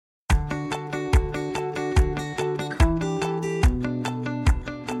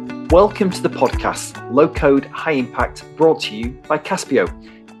Welcome to the podcast, Low Code, High Impact, brought to you by Caspio.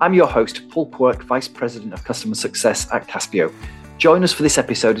 I'm your host, Paul Quirk, Vice President of Customer Success at Caspio. Join us for this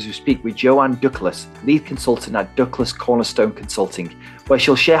episode as we speak with Joanne Duklas, Lead Consultant at Duklas Cornerstone Consulting, where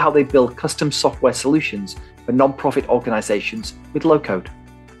she'll share how they build custom software solutions for non-profit organizations with low code.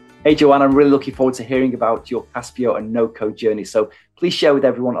 Hey, Joanne, I'm really looking forward to hearing about your Caspio and no-code journey. So please share with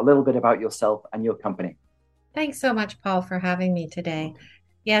everyone a little bit about yourself and your company. Thanks so much, Paul, for having me today.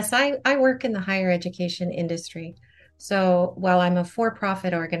 Yes, I work in the higher education industry. So while I'm a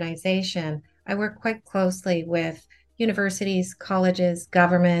for-profit organization, I work quite closely with universities, colleges,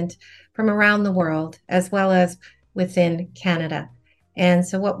 government from around the world, as well as within Canada. And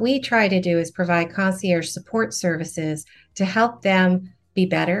so what we try to do is provide concierge support services to help them be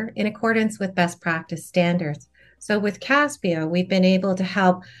better in accordance with best practice standards. So with Caspio, we've been able to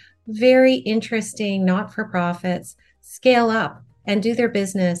help very interesting not-for-profits scale up and do their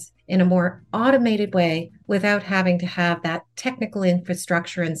business in a more automated way without having to have that technical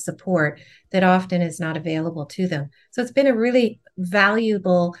infrastructure and support that often is not available to them. So it's been a really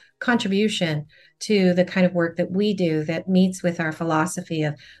valuable contribution to the kind of work that we do that meets with our philosophy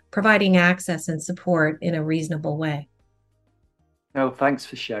of providing access and support in a reasonable way. No, thanks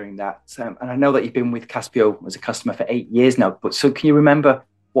for sharing that. And I know that you've been with Caspio as a customer for 8 years now, but so can you remember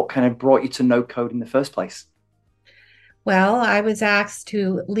what kind of brought you to no code in the first place? Well, I was asked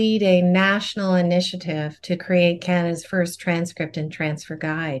to lead a national initiative to create Canada's first transcript and transfer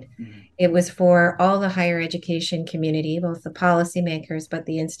guide. It was for all the higher education community, both the policymakers, but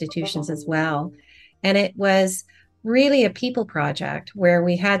the institutions as well. And it was really a people project where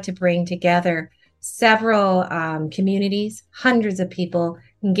we had to bring together several communities, hundreds of people,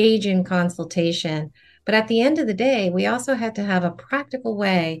 engage in consultation. But at the end of the day, we also had to have a practical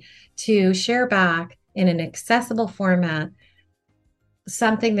way to share back in an accessible format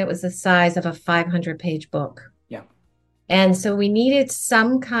something that was the size of a 500-page book. Yeah. And so we needed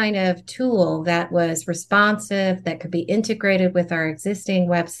some kind of tool that was responsive, that could be integrated with our existing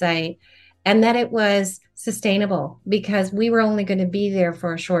website, and that it was sustainable because we were only going to be there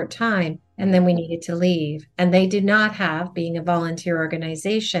for a short time and then we needed to leave. And they did not have, being a volunteer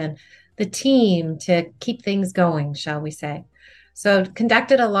organization, the team to keep things going, shall we say. So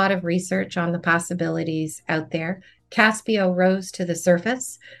conducted a lot of research on the possibilities out there. Caspio rose to the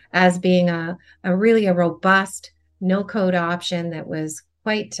surface as being a really robust no-code option that was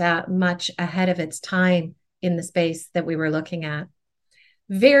quite much ahead of its time in the space that we were looking at.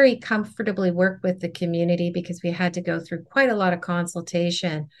 Very comfortably worked with the community because we had to go through quite a lot of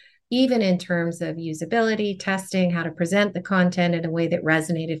consultation, even in terms of usability, testing, how to present the content in a way that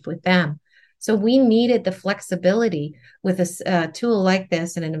resonated with them. So we needed the flexibility with a tool like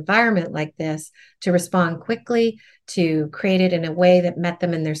this and an environment like this to respond quickly, to create it in a way that met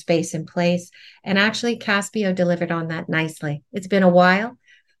them in their space and place. And actually, Caspio delivered on that nicely. It's been a while.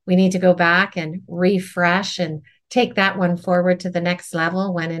 We need to go back and refresh and take that one forward to the next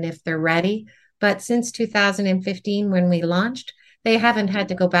level when and if they're ready. But since 2015, when we launched, they haven't had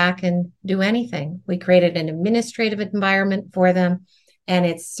to go back and do anything. We created an administrative environment for them, and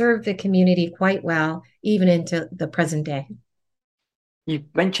it's served the community quite well, even into the present day. You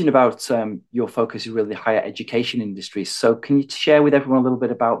mentioned about your focus is really the higher education industry. So can you share with everyone a little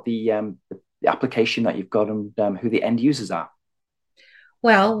bit about the application that you've got and who the end users are?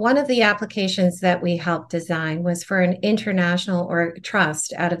 Well, one of the applications that we helped design was for an international or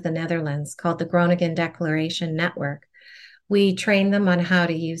trust out of the Netherlands called the Groningen Declaration Network. We trained them on how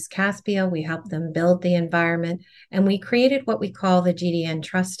to use Caspio. We helped them build the environment, and we created what we call the GDN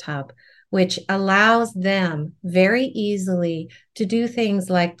Trust Hub, which allows them very easily to do things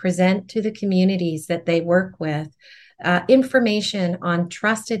like present to the communities that they work with information on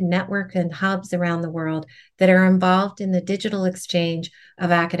trusted network and hubs around the world that are involved in the digital exchange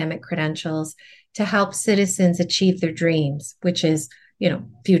of academic credentials to help citizens achieve their dreams, which is,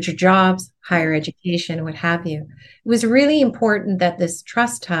 future jobs, higher education, what have you. It was really important that this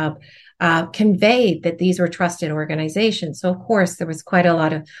trust hub conveyed that these were trusted organizations. So, of course, there was quite a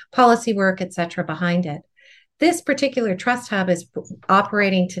lot of policy work, et cetera, behind it. This particular trust hub is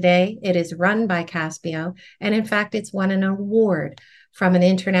operating today. It is run by Caspio, and in fact, it's won an award from an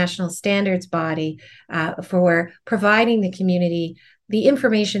international standards body for providing the community the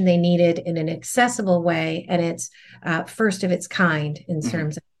information they needed in an accessible way, and it's first of its kind in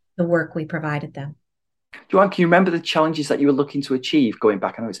terms of the work we provided them. Joanne, can you remember the challenges that you were looking to achieve going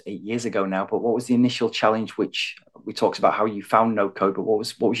back? I know it's 8 years ago now, but what was the initial challenge, which we talked about how you found no code, but what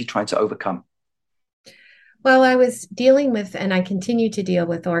was you trying to overcome? Well, I was dealing with, and I continue to deal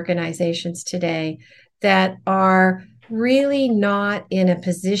with organizations today that are really not in a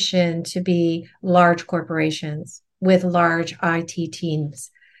position to be large corporations with large IT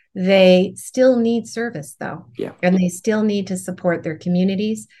teams. They still need service, though, Yeah. and they still need to support their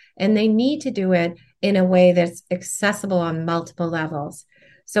communities, and they need to do it in a way that's accessible on multiple levels.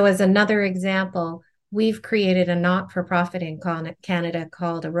 So, as another example, we've created a not-for-profit in Canada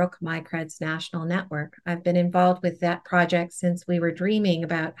called Aruk Micreds National Network. I've been involved with that project since we were dreaming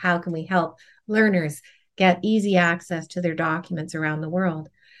about how can we help learners get easy access to their documents around the world.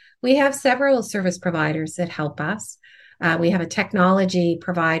 We have several service providers that help us. We have a technology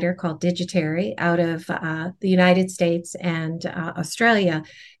provider called Digitary out of the United States and Australia.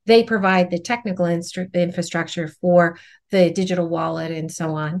 They provide the technical infrastructure for the digital wallet and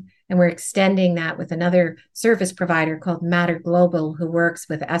so on. And we're extending that with another service provider called Matter Global, who works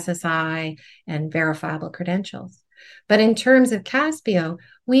with SSI and verifiable credentials. But in terms of Caspio,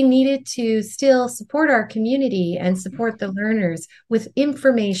 we needed to still support our community and support the learners with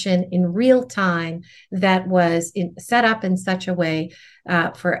information in real time that was set up in such a way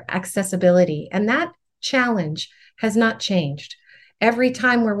for accessibility. And that challenge has not changed. Every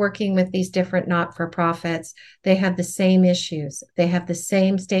time we're working with these different not-for-profits, they have the same issues. They have the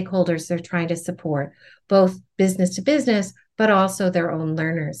same stakeholders they're trying to support, both business to business, but also their own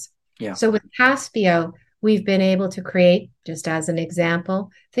learners. Yeah. So with Caspio, we've been able to create, just as an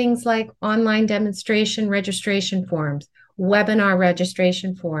example, things like online demonstration registration forms, webinar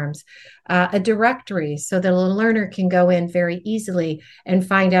registration forms, a directory so that a learner can go in very easily and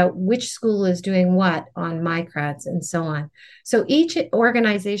find out which school is doing what on Micreds and so on. So each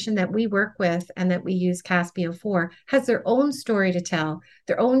organization that we work with and that we use Caspio for has their own story to tell,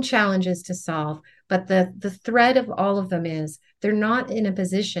 their own challenges to solve. But the thread of all of them is they're not in a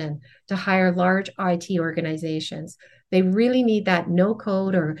position to hire large IT organizations. They really need that no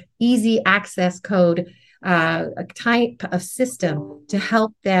code or easy access code a type of system to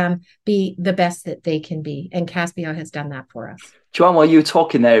help them be the best that they can be. And Caspio has done that for us. Joanne, while you were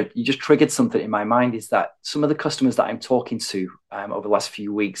talking there, you just triggered something in my mind, is that some of the customers that I'm talking to over the last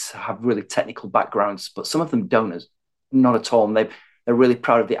few weeks have really technical backgrounds, but some of them don't, not at all. And they're really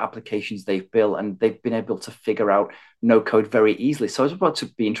proud of the applications they've built, and they've been able to figure out no code very easily. So I was about to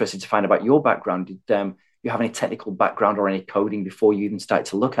be interested to find about your background. Did you have any technical background or any coding before you even started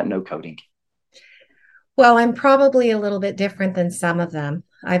to look at no coding? Well, I'm probably a little bit different than some of them.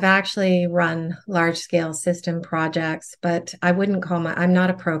 I've actually run large scale system projects, but I'm not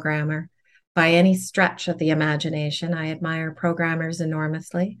a programmer by any stretch of the imagination. I admire programmers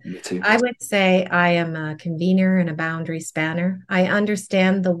enormously. Me too. I would say I am a convener and a boundary spanner. I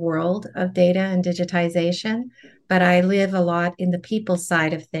understand the world of data and digitization, but I live a lot in the people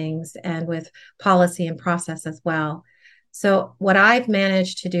side of things and with policy and process as well. So what I've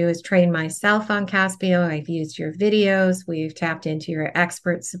managed to do is train myself on Caspio. I've used your videos. We've tapped into your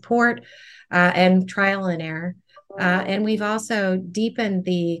expert support and trial and error. And we've also deepened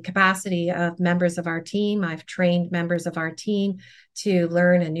the capacity of members of our team. I've trained members of our team to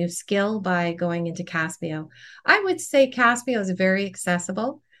learn a new skill by going into Caspio. I would say Caspio is very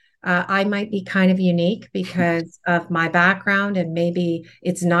accessible. I might be kind of unique because of my background, and maybe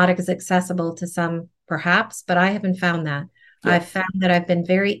it's not as accessible to some perhaps, but I haven't found that. Yeah. I've found that I've been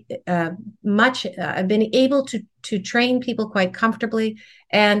very I've been able to train people quite comfortably,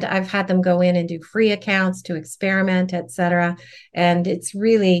 and I've had them go in and do free accounts to experiment, etc. And it's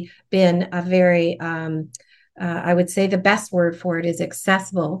really been a very, I would say the best word for it is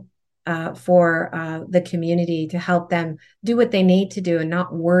accessible for the community to help them do what they need to do and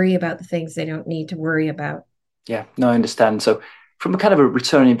not worry about the things they don't need to worry about. Yeah, no, I understand. So from a kind of a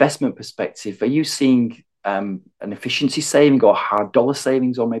return on investment perspective, are you seeing an efficiency saving or hard dollar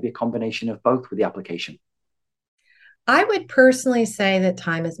savings, or maybe a combination of both with the application? I would personally say that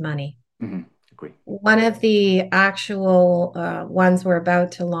time is money. Mm-hmm. Agree. One of the actual ones we're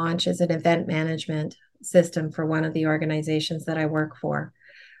about to launch is an event management system for one of the organizations that I work for.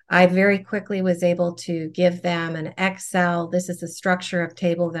 I very quickly was able to give them an Excel. This is the structure of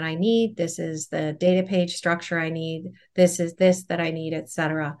table that I need. This is the data page structure I need. This is this that I need,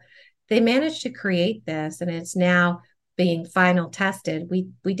 etc. They managed to create this, and it's now being final tested.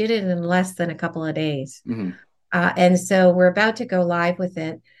 We did it in less than a couple of days. Mm-hmm. And so we're about to go live with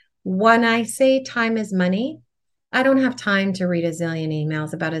it. When I say time is money, I don't have time to read a zillion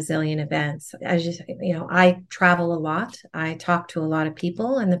emails about a zillion events. I travel a lot. I talk to a lot of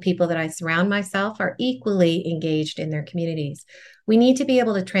people, and the people that I surround myself are equally engaged in their communities. We need to be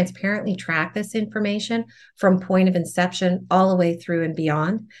able to transparently track this information from point of inception all the way through and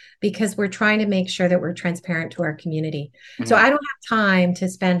beyond, because we're trying to make sure that we're transparent to our community. So I don't have time to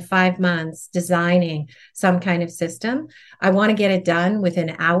spend 5 months designing some kind of system. I want to get it done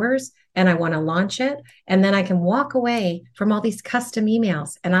within hours, and I want to launch it. And then I can walk away from all these custom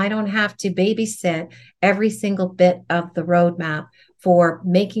emails, and I don't have to babysit every single bit of the roadmap for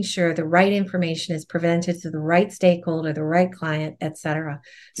making sure the right information is presented to the right stakeholder, the right client, et cetera.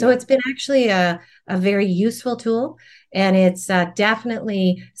 So It's been actually a very useful tool, and it's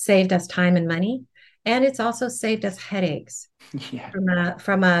definitely saved us time and money. And it's also saved us headaches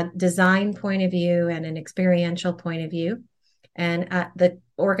from a design point of view and an experiential point of view. And the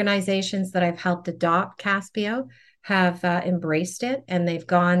organizations that I've helped adopt Caspio have embraced it, and they've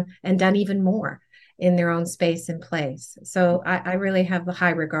gone and done even more in their own space and place. So I really have a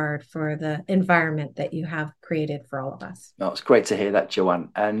high regard for the environment that you have created for all of us. No, it's great to hear that, Joanne.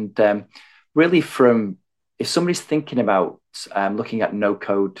 And really, if somebody's thinking about looking at no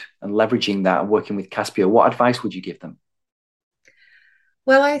code and leveraging that and working with Caspio, what advice would you give them?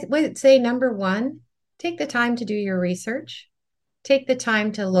 Well, I would say number one, take the time to do your research. Take the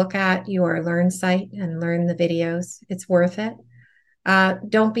time to look at your Learn site and learn the videos. It's worth it.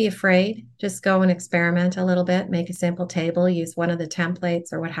 Don't be afraid. Just go and experiment a little bit, make a simple table, use one of the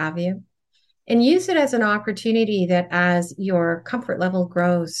templates or what have you. And use it as an opportunity that as your comfort level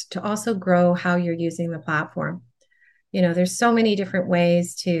grows, to also grow how you're using the platform. There's so many different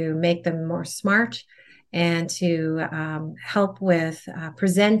ways to make them more smart and to help with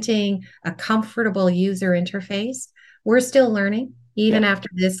presenting a comfortable user interface. We're still learning, even after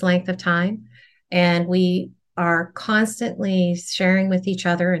this length of time. And we are constantly sharing with each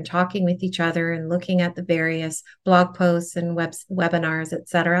other and talking with each other and looking at the various blog posts and webinars, et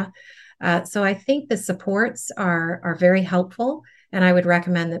cetera. So I think the supports are very helpful, and I would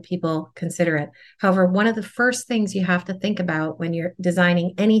recommend that people consider it. However, one of the first things you have to think about when you're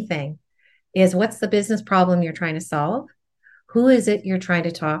designing anything is, what's the business problem you're trying to solve? Who is it you're trying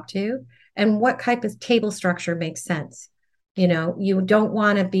to talk to? And what type of table structure makes sense? You don't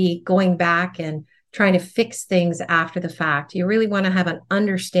want to be going back and trying to fix things after the fact. You really want to have an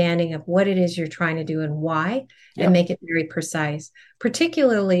understanding of what it is you're trying to do and why, and make it very precise,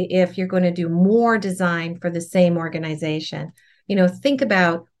 particularly if you're going to do more design for the same organization. Think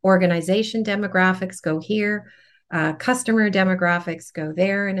about organization demographics go here, customer demographics go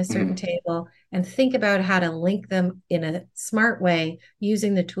there in a certain table, and think about how to link them in a smart way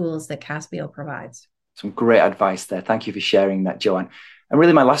using the tools that Caspio provides. Some great advice there. Thank you for sharing that, Joanne. And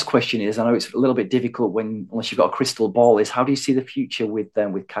really, my last question is, I know it's a little bit difficult unless you've got a crystal ball, is how do you see the future with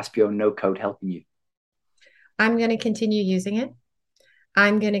Caspio no code helping you? I'm going to continue using it.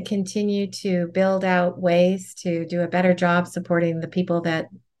 I'm going to continue to build out ways to do a better job supporting the people that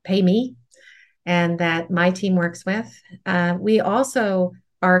pay me and that my team works with. We also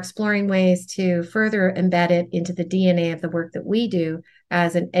are exploring ways to further embed it into the DNA of the work that we do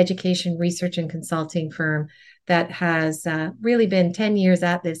as an education, research, and consulting firm that has really been 10 years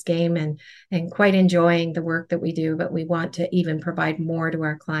at this game and quite enjoying the work that we do, but we want to even provide more to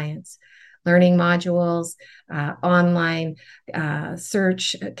our clients. Learning modules, online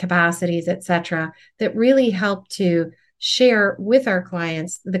search capacities, et cetera, that really help to share with our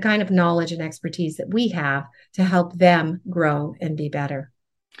clients the kind of knowledge and expertise that we have to help them grow and be better.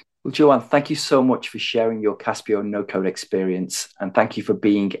 Well, Joanne, thank you so much for sharing your Caspio no-code experience, and thank you for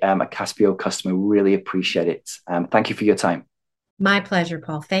being a Caspio customer. Really appreciate it. Thank you for your time. My pleasure,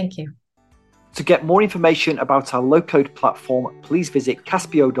 Paul. Thank you. To get more information about our low-code platform, please visit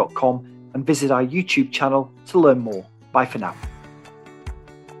caspio.com and visit our YouTube channel to learn more. Bye for now.